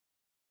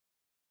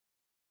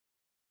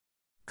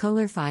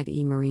Kohler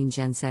 5E marine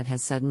genset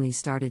has suddenly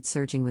started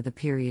surging with a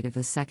period of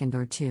a second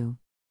or two.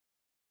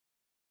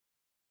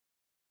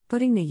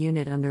 Putting the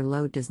unit under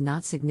load does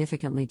not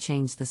significantly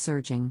change the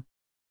surging.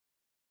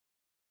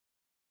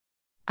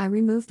 I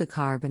removed the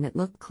carb and it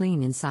looked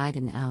clean inside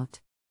and out.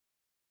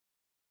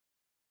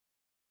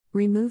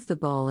 Removed the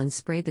bowl and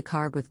sprayed the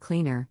carb with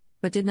cleaner,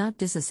 but did not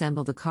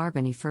disassemble the carb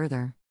any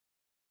further.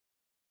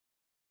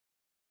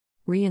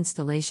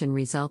 Reinstallation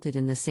resulted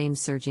in the same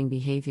surging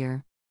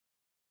behavior.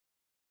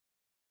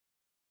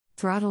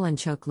 Throttle and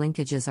choke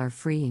linkages are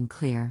free and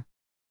clear.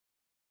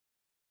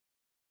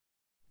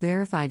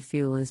 Verified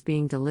fuel is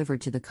being delivered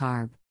to the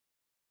carb.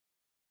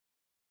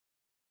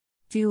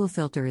 Fuel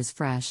filter is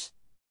fresh.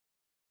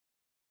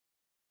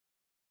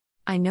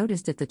 I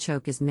noticed if the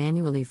choke is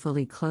manually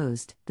fully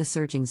closed, the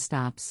surging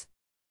stops.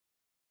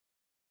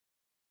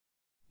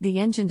 The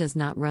engine does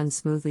not run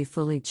smoothly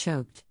fully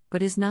choked,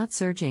 but is not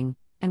surging,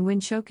 and when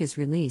choke is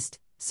released,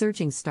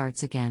 surging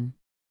starts again.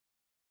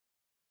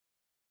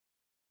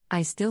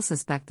 I still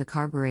suspect the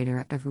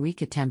carburetor of a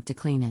weak attempt to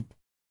clean it.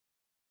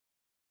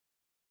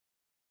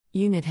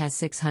 Unit has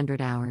 600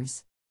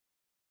 hours.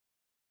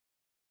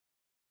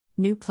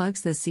 New plugs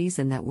this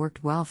season that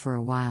worked well for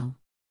a while.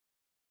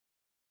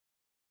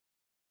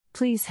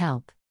 Please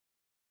help.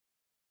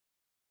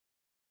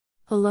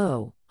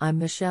 Hello, I'm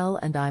Michelle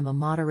and I'm a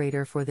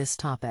moderator for this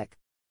topic.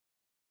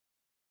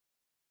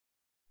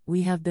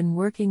 We have been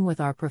working with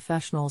our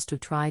professionals to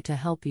try to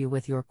help you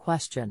with your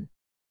question.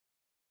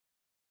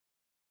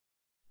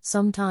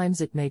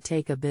 Sometimes it may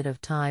take a bit of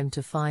time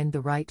to find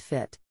the right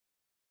fit.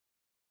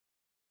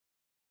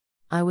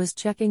 I was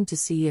checking to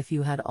see if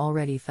you had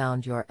already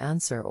found your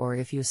answer or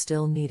if you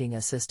still needing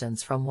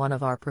assistance from one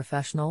of our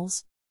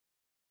professionals.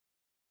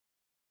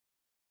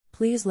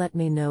 Please let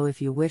me know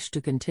if you wish to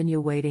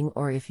continue waiting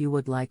or if you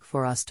would like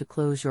for us to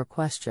close your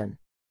question.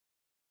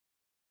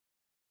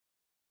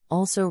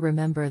 Also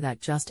remember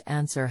that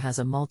JustAnswer has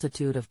a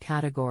multitude of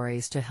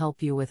categories to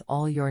help you with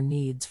all your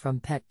needs from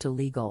pet to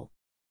legal.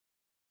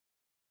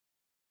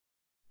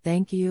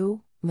 Thank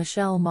you,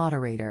 Michelle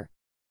Moderator.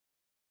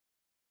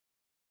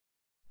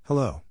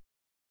 Hello.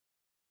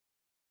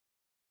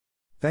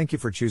 Thank you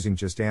for choosing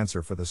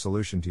JustAnswer for the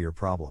solution to your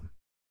problem.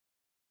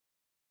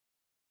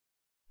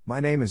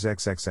 My name is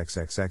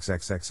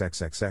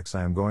XXXXXXXXXX.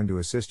 I am going to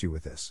assist you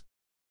with this.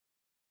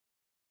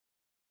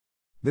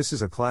 This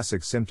is a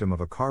classic symptom of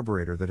a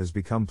carburetor that has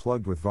become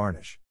plugged with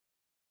varnish.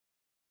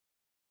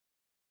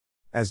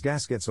 As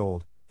gas gets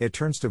old, it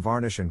turns to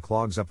varnish and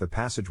clogs up the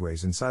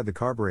passageways inside the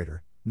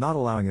carburetor, not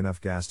allowing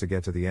enough gas to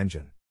get to the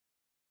engine.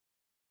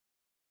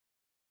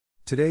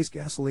 Today's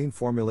gasoline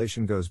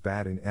formulation goes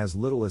bad in as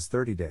little as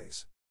 30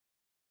 days.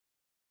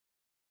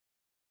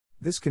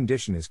 This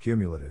condition is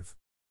cumulative.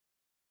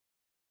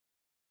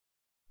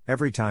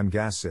 Every time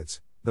gas sits,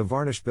 the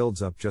varnish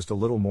builds up just a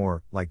little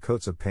more, like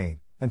coats of paint,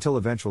 until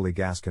eventually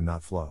gas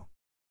cannot flow.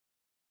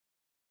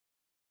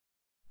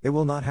 It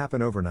will not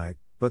happen overnight,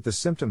 but the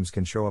symptoms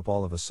can show up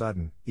all of a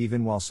sudden,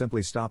 even while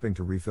simply stopping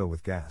to refill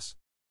with gas.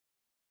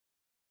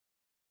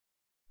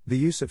 The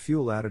use of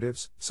fuel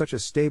additives, such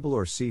as stable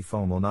or sea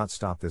foam, will not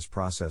stop this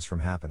process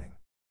from happening.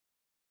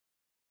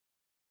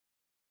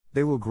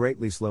 They will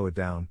greatly slow it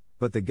down,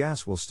 but the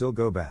gas will still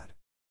go bad.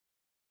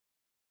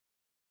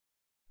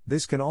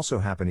 This can also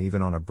happen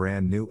even on a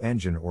brand new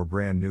engine or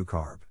brand new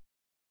carb.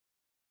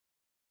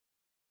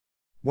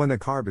 When the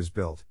carb is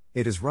built,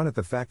 it is run at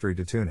the factory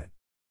to tune it.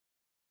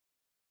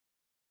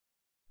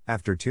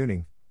 After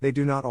tuning, they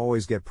do not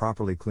always get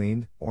properly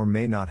cleaned, or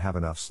may not have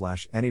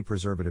enough/any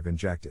preservative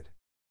injected.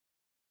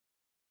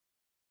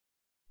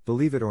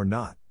 Believe it or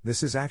not,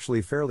 this is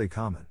actually fairly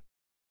common.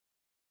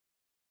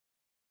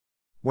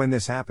 When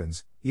this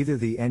happens, either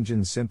the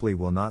engine simply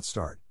will not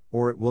start,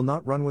 or it will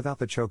not run without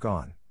the choke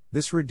on.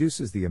 This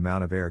reduces the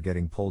amount of air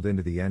getting pulled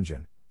into the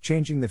engine,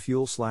 changing the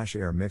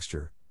fuel/air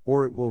mixture,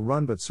 or it will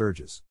run but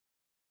surges.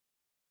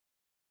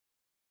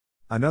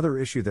 Another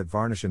issue that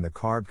varnish in the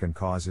carb can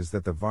cause is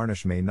that the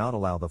varnish may not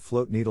allow the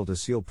float needle to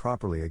seal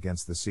properly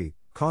against the seat,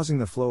 causing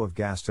the flow of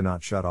gas to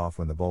not shut off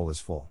when the bowl is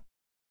full.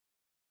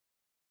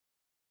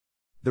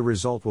 The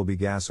result will be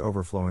gas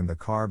overflowing the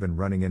carb and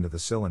running into the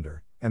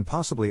cylinder, and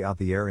possibly out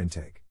the air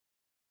intake.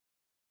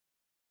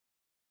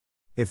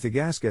 If the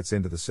gas gets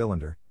into the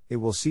cylinder, it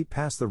will seep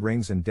past the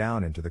rings and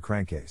down into the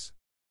crankcase.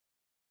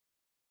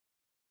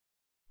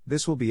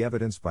 This will be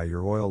evidenced by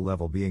your oil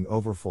level being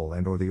overfull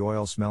and/or the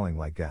oil smelling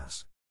like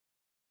gas.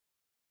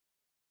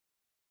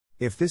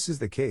 If this is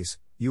the case,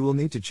 you will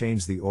need to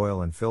change the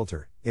oil and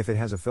filter, if it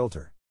has a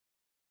filter.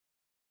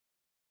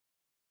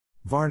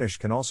 Varnish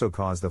can also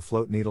cause the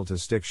float needle to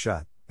stick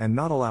shut, and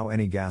not allow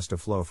any gas to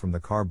flow from the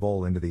carb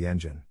bowl into the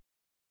engine.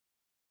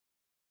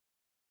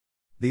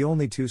 The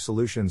only two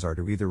solutions are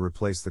to either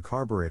replace the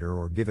carburetor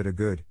or give it a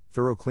good,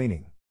 thorough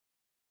cleaning.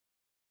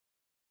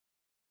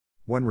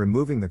 When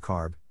removing the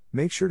carb,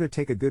 make sure to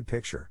take a good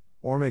picture,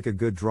 or make a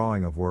good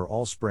drawing of where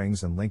all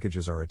springs and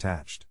linkages are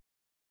attached.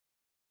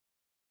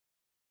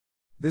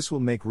 This will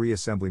make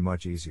reassembly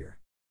much easier.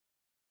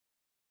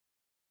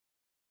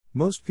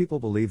 Most people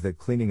believe that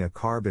cleaning a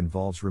carb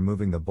involves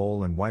removing the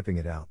bowl and wiping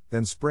it out,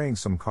 then spraying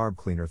some carb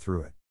cleaner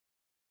through it.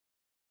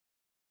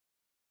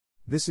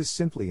 This is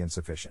simply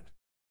insufficient.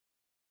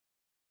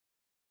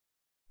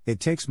 It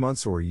takes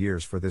months or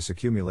years for this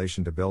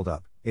accumulation to build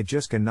up, it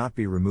just cannot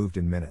be removed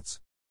in minutes.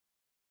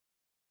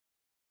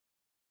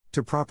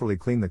 To properly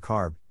clean the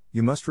carb,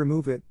 you must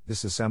remove it,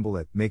 disassemble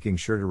it, making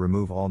sure to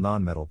remove all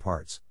non-metal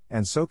parts,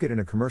 and soak it in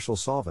a commercial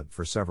solvent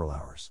for several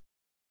hours.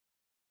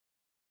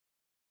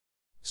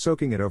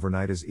 Soaking it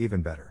overnight is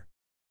even better.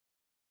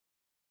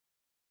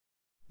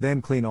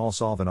 Then clean all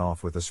solvent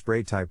off with a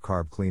spray-type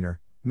carb cleaner,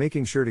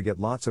 making sure to get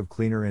lots of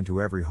cleaner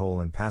into every hole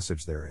and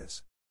passage there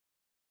is.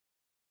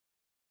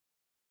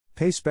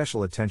 Pay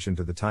special attention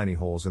to the tiny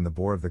holes in the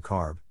bore of the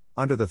carb,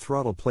 under the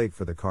throttle plate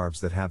for the carbs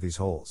that have these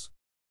holes.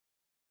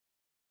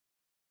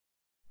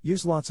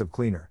 Use lots of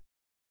cleaner.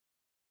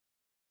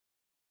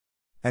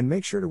 And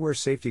make sure to wear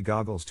safety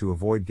goggles to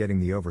avoid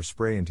getting the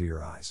overspray into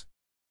your eyes.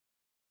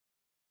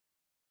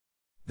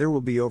 There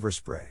will be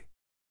overspray.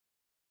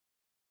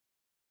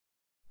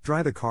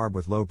 Dry the carb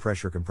with low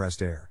pressure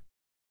compressed air.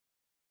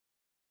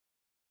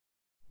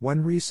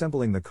 When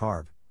reassembling the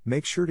carb,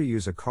 make sure to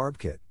use a carb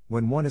kit,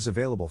 when one is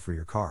available for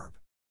your carb.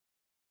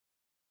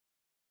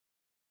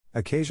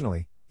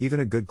 Occasionally,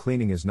 even a good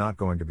cleaning is not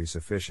going to be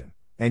sufficient,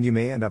 and you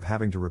may end up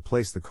having to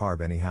replace the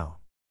carb anyhow.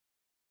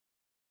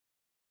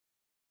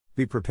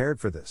 Be prepared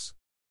for this.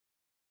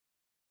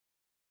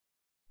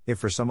 If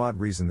for some odd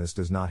reason this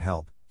does not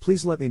help,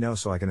 please let me know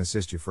so I can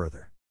assist you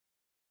further.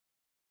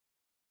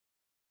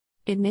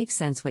 It makes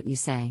sense what you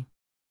say.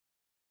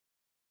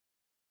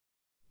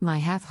 My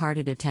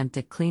half-hearted attempt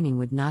at cleaning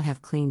would not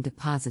have cleaned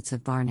deposits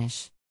of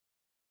varnish.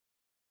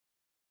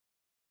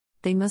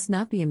 They must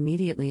not be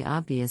immediately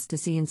obvious to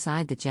see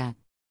inside the jet.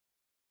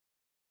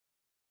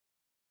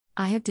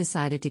 I have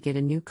decided to get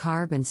a new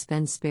carb and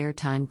spend spare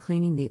time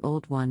cleaning the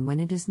old one when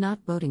it is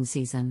not boating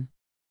season.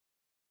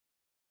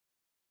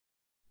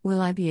 Will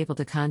I be able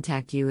to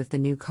contact you if the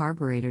new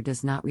carburetor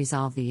does not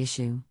resolve the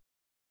issue?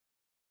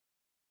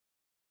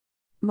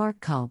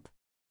 Mark Culp.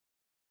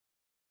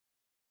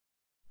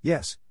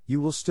 Yes, you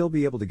will still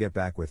be able to get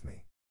back with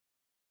me.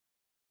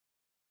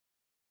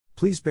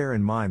 Please bear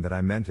in mind that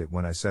I meant it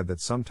when I said that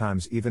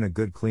sometimes even a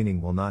good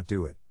cleaning will not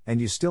do it, and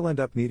you still end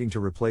up needing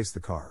to replace the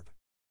carb.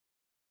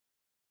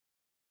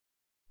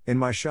 In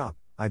my shop,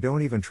 I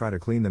don't even try to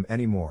clean them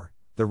anymore,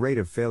 the rate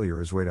of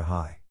failure is way too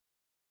high.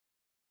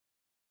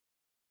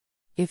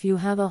 If you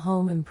have a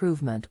home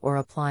improvement or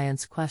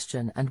appliance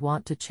question and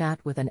want to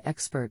chat with an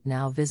expert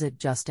now, visit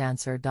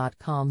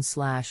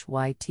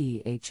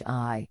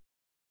JustAnswer.com/YTHI.